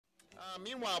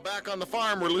Meanwhile, back on the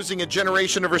farm, we're losing a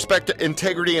generation of respect,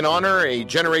 integrity, and honor. A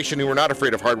generation who were not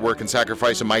afraid of hard work and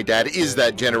sacrifice. And my dad is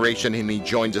that generation, and he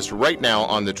joins us right now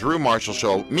on the Drew Marshall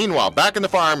Show. Meanwhile, back in the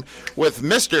farm with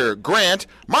Mr. Grant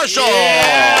Marshall.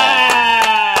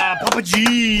 Yeah! Papa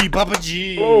G, Papa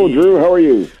G. Hello, Drew. How are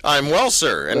you? I'm well,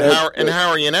 sir. And how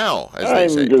are you now? As they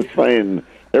say. I'm just fine.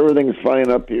 Everything's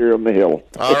fine up here on the hill.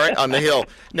 All right, on the hill.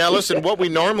 Now, listen. What we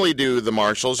normally do, the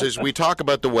Marshalls, is we talk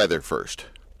about the weather first.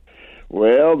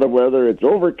 Well, the weather, it's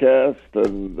overcast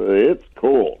and it's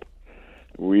cold.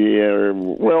 We are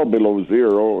well below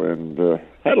zero and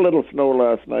had a little snow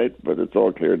last night, but it's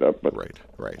all cleared up. But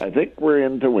Right. I think we're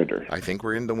into winter. I think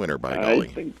we're into winter, by golly.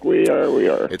 I think we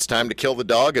are. It's time to kill the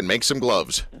dog and make some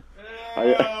gloves.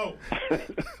 It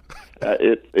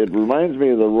reminds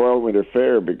me of the Royal Winter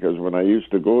Fair because when I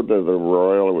used to go to the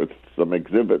Royal with some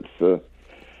exhibits,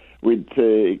 we'd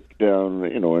take down,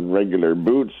 in regular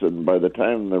boots, and by the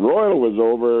time the Royal was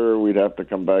over, we'd have to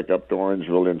come back up to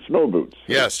Orangeville in snow boots.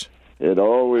 Yes. It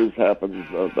always happens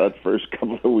that first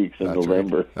couple of weeks in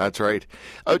November. Right. That's right.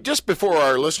 Just before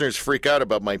our listeners freak out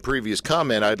about my previous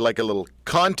comment, I'd like a little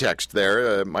context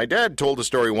there. My dad told a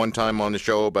story one time on the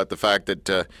show about the fact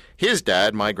that his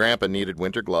dad, my grandpa, needed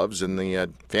winter gloves, and the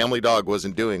family dog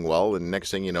wasn't doing well, and next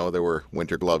thing you know, there were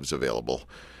winter gloves available.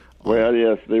 Well,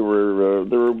 yes, they were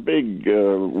big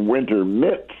winter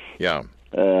mitts. Yeah.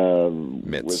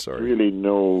 Mitts, with sorry. Really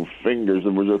no fingers.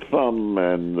 There was a thumb,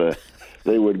 and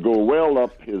they would go well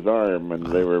up his arm, and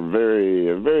they were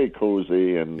very, very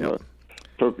cozy, and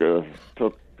took the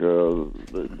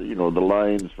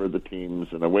lines for the teams,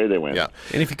 and away they went. Yeah.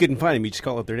 And if you couldn't find them, you just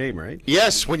call out their name, right?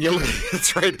 Yes,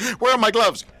 that's right. Where are my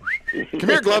gloves? Come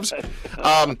here, gloves.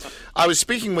 I was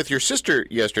speaking with your sister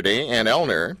yesterday, Aunt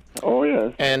Eleanor. Oh,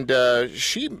 yes. And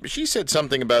she said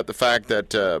something about the fact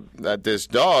that that this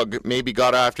dog maybe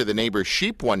got after the neighbor's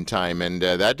sheep one time, and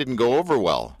that didn't go over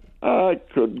well. It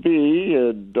could be.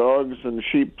 Dogs and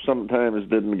sheep sometimes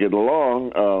didn't get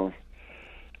along.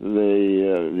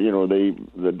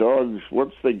 The dogs,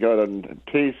 once they got a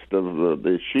taste of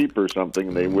the sheep or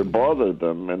something, they would bother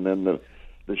them, and then the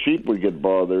sheep would get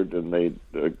bothered, and they'd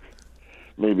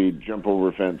maybe jump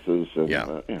over fences and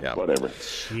whatever.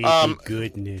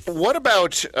 Goodness. What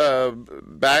about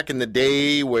back in the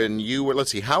day when you were,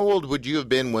 let's see, how old would you have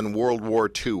been when World War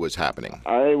II was happening?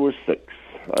 I was six.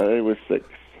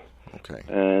 Okay.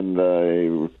 And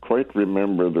I quite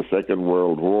remember the Second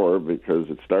World War because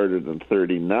it started in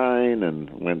 1939 and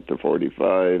went to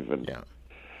 1945. And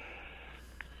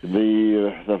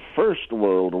the First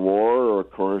World War,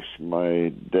 of course,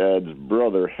 my dad's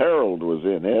brother Harold was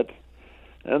in it.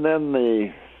 And then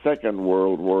the Second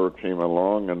World War came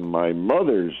along, and my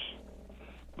mother's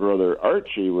brother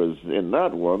Archie was in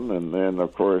that one. And then,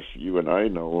 of course, you and I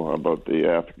know about the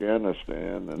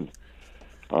Afghanistan, and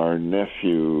our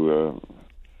nephew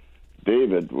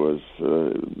David was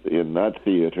in that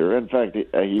theater. In fact,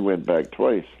 he went back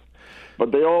twice.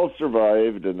 But they all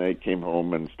survived, and they came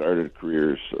home and started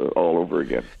careers all over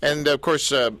again. And, of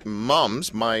course,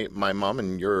 moms, my mom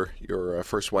and your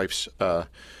first wife's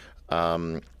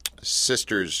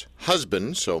sister's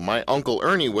husband, so my Uncle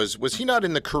Ernie, was he not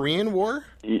in the Korean War?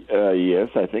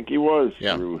 Yes, I think he was.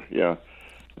 Yeah. Yeah.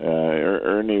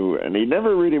 Ernie, and he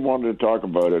never really wanted to talk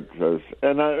about it,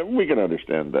 we can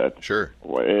understand that. Sure.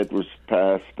 It was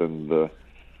past, and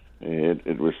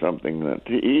it was something that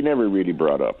he never really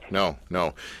brought up. No.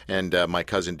 And my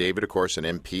cousin David, of course, an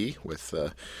MP with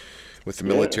the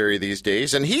military these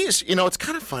days. And he's, it's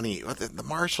kind of funny, the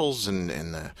Marshalls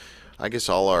and I guess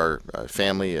all our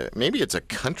family, maybe it's a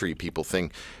country people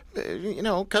thing.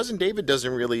 Cousin David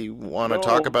doesn't really want to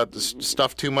talk about this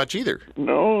stuff too much either.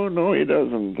 No, he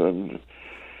doesn't. And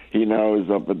he now is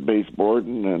up at Base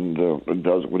Borden and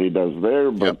does what he does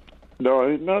there. But no,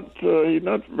 he's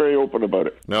not very open about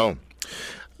it. No.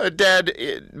 Dad,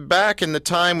 back in the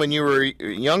time when you were a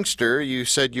youngster, you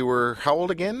said you were how old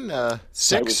again?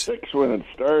 6? I was 6 when it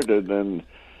started, and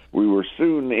we were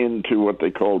soon into what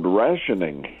they called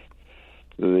rationing.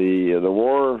 The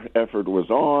war effort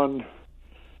was on,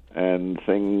 and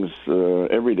things,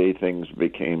 everyday things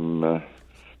became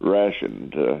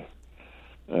rationed.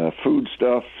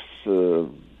 Foodstuffs,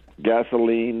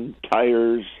 gasoline,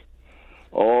 tires,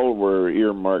 all were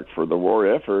earmarked for the war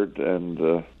effort,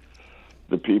 and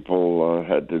the people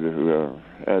had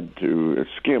to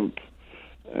skimp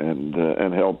and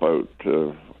help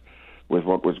out with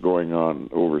what was going on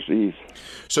overseas.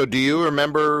 So do you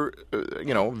remember,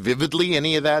 vividly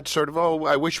any of that sort of,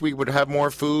 I wish we would have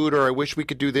more food, or I wish we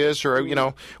could do this, or,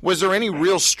 was there any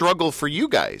real struggle for you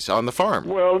guys on the farm?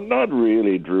 Well, not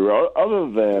really, Drew, other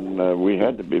than we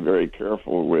had to be very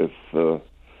careful with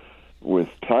with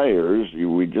tires.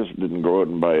 We just didn't go out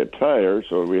and buy a tire,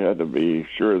 so we had to be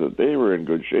sure that they were in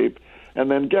good shape. And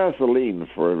then gasoline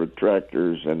for the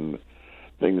tractors and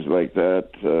things like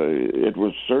that. It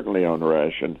was certainly on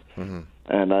ration. Mm-hmm.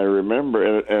 And I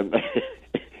remember, and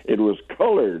it was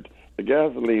colored. The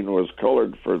gasoline was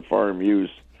colored for farm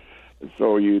use.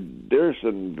 So you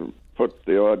daresn't put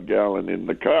the odd gallon in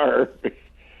the car.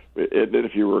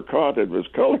 If you were caught, it was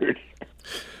colored.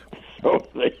 So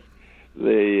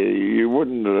you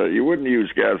wouldn't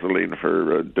use gasoline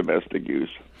for domestic use.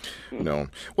 No.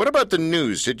 What about the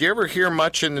news? Did you ever hear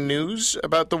much in the news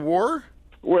about the war?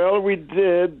 Well, we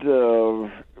did.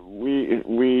 We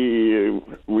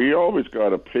always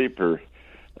got a paper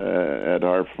at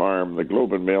our farm. The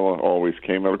Globe and Mail always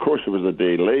came out. Of course, it was a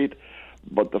day late,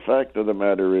 but the fact of the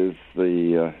matter is,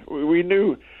 we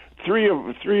knew three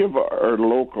of our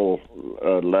local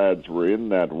lads were in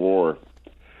that war.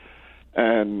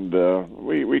 And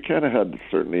we kind of had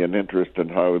certainly an interest in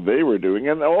how they were doing.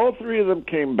 And all three of them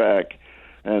came back,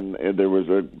 and there was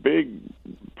a big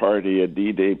party, a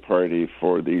D-Day party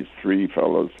for these three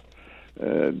fellows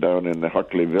down in the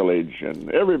Huckley village. And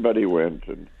everybody went,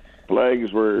 and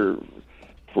flags were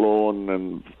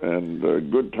flown,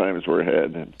 and good times were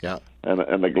had. Yeah.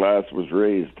 And the glass was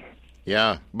raised.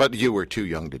 Yeah, but you were too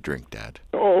young to drink, Dad.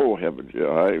 Oh, heavens,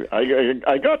 yeah.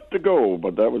 I got to go,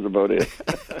 but that was about it.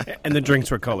 And the drinks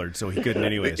were colored, so he couldn't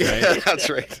anyways, right? Yeah, that's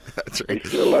right. That's right. They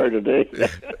still are today.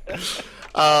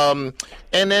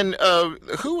 And then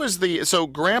who was so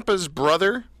Grandpa's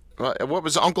brother? What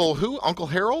was Uncle who? Uncle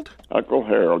Harold? Uncle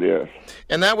Harold, yes.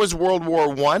 And that was World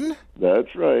War I?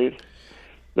 That's right.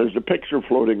 There's a picture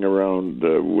floating around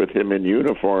with him in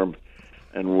uniform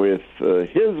and with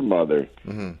his mother.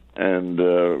 Mm-hmm. And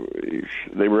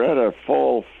they were at a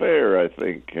fall fair, I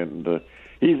think, and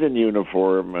he's in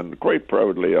uniform and quite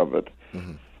proudly of it.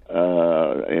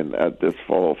 Mm-hmm. At this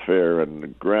fall fair,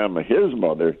 and Grandma, his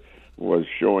mother, was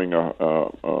showing a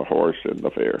horse in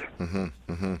the fair.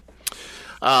 Mm-hmm.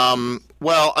 Mm-hmm.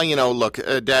 Well, look,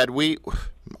 Dad,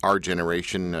 our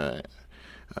generation,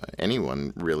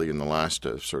 anyone really in the last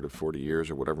sort of 40 years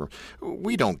or whatever,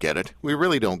 we don't get it. We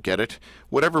really don't get it.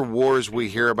 Whatever wars we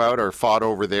hear about are fought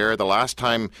over there. The last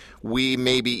time we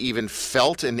maybe even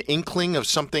felt an inkling of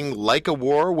something like a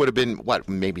war would have been,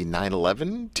 maybe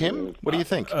 9/11? Tim, what do you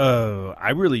think? I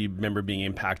really remember being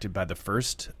impacted by the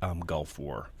first Gulf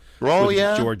War. Oh, with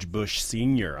yeah. George Bush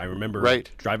Sr. I remember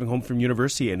driving home from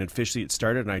university, and officially it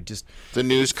started, and I just the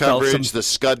news coverage, the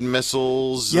Scud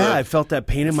missiles. Yeah, I felt that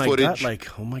pain in my footage. gut,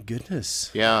 like, oh my goodness.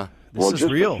 Yeah. This is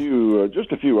real.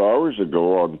 Just a few hours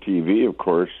ago on TV, of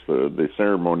course, the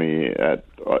ceremony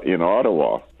in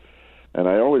Ottawa, and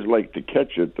I always like to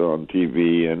catch it on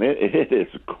TV, and it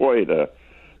is quite a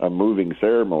moving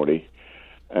ceremony,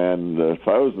 and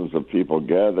thousands of people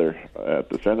gather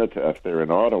at the cenotaph there in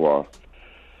Ottawa.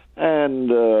 And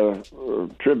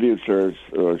tributes are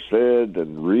said,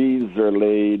 and wreaths are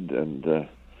laid, and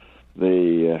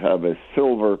they have a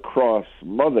Silver Cross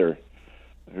mother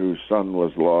whose son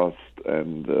was lost,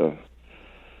 and the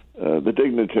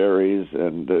dignitaries,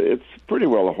 and it's pretty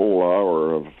well a whole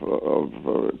hour of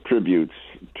tributes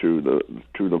to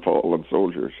the fallen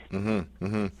soldiers. Mm-hmm.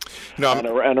 Mm-hmm.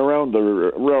 And around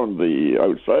the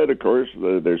outside, of course,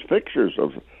 there's pictures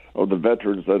of the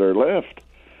veterans that are left.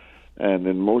 And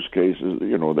in most cases,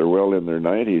 they're well in their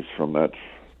 90s from that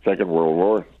Second World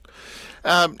War.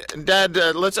 Dad,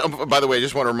 by the way, I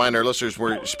just want to remind our listeners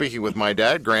we're speaking with my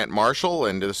dad, Grant Marshall,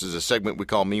 and this is a segment we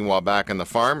call Meanwhile Back on the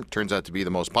Farm. Turns out to be the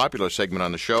most popular segment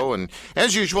on the show, and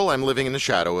as usual, I'm living in the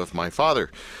shadow of my father.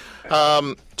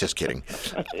 Just kidding.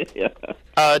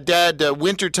 Dad,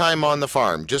 wintertime on the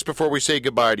farm, just before we say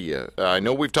goodbye to you. I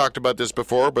know we've talked about this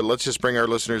before, but let's just bring our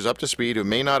listeners up to speed who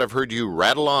may not have heard you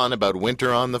rattle on about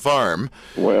winter on the farm.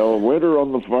 Well, winter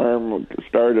on the farm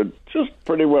started just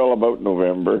pretty well about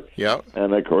November. Yeah.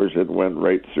 And, of course, it went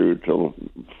right through till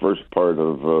first part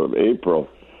of April.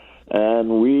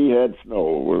 And we had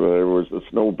snow. There was the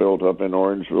snow built up in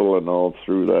Orangeville and all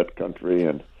through that country,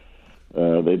 and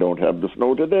they don't have the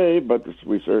snow today, but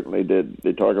we certainly did.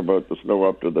 They talk about the snow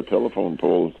up to the telephone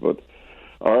poles, but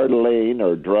our lane,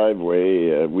 our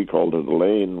driveway, we called it a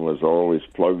lane, was always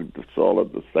plugged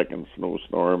solid the second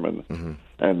snowstorm,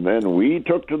 and then we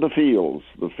took to the fields.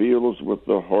 The fields with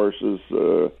the horses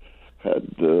had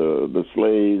the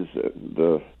sleighs,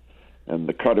 and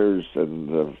the cutters,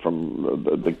 and from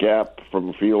the gap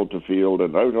from field to field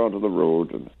and out onto the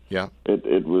road. And yeah,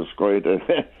 it was quite.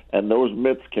 And those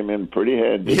mitts came in pretty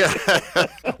handy. Yeah,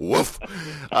 woof.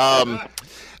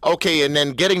 Okay, and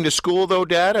then getting to school though,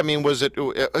 Dad. I mean, was it?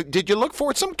 Did you look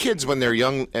forward? Some kids, when they're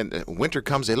young and winter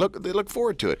comes, they look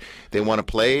forward to it. They want to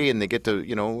play and they get to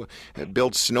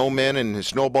build snowmen and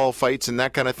snowball fights and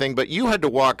that kind of thing. But you had to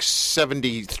walk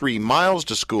 73 miles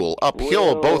to school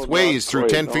uphill both ways through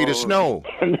 10 feet of snow.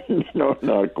 No,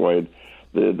 not quite.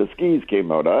 The skis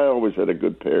came out. I always had a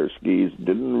good pair of skis.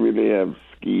 Didn't really have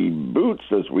ski boots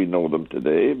as we know them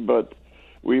today, but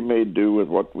we made do with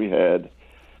what we had.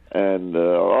 And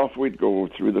off we'd go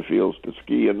through the fields to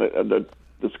ski. And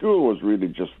the school was really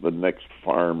just the next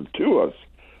farm to us,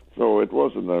 so it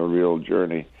wasn't a real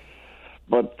journey.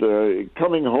 But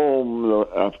coming home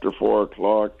after 4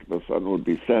 o'clock, the sun would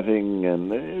be setting,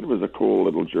 and it was a cool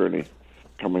little journey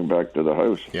coming back to the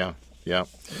house. Yeah, yeah.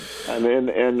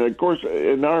 And of course,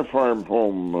 in our farm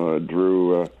home,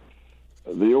 Drew,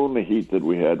 the only heat that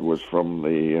we had was from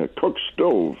the cook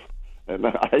stove. And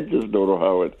I just don't know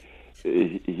how it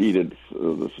heated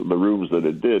the rooms that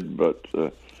it did, but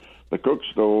the cook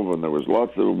stove, and there was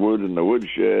lots of wood in the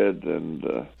woodshed,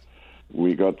 and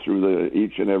we got through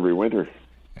each and every winter.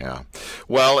 Yeah,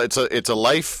 well, it's a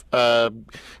life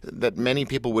that many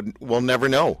people will never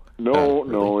know.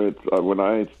 No, it's when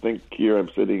I think here, I'm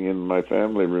sitting in my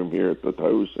family room here at the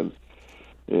house, and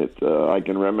I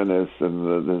can reminisce,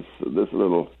 and this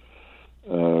little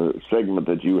segment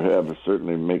that you have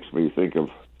certainly makes me think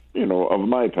of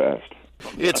my past.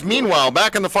 It's Meanwhile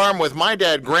back on the farm with my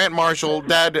dad, Grant Marshall.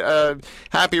 Dad,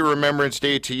 happy Remembrance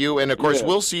Day to you. And, of course,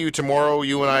 We'll see you tomorrow.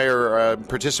 You and I are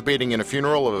participating in a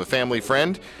funeral of a family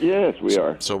friend. Yes, we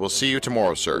are. So we'll see you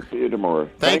tomorrow, sir. See you tomorrow.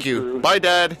 Thank you. Drew. Bye,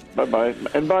 Dad. Bye-bye.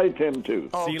 And bye, Tim, too.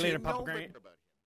 See you later, Papa Grant.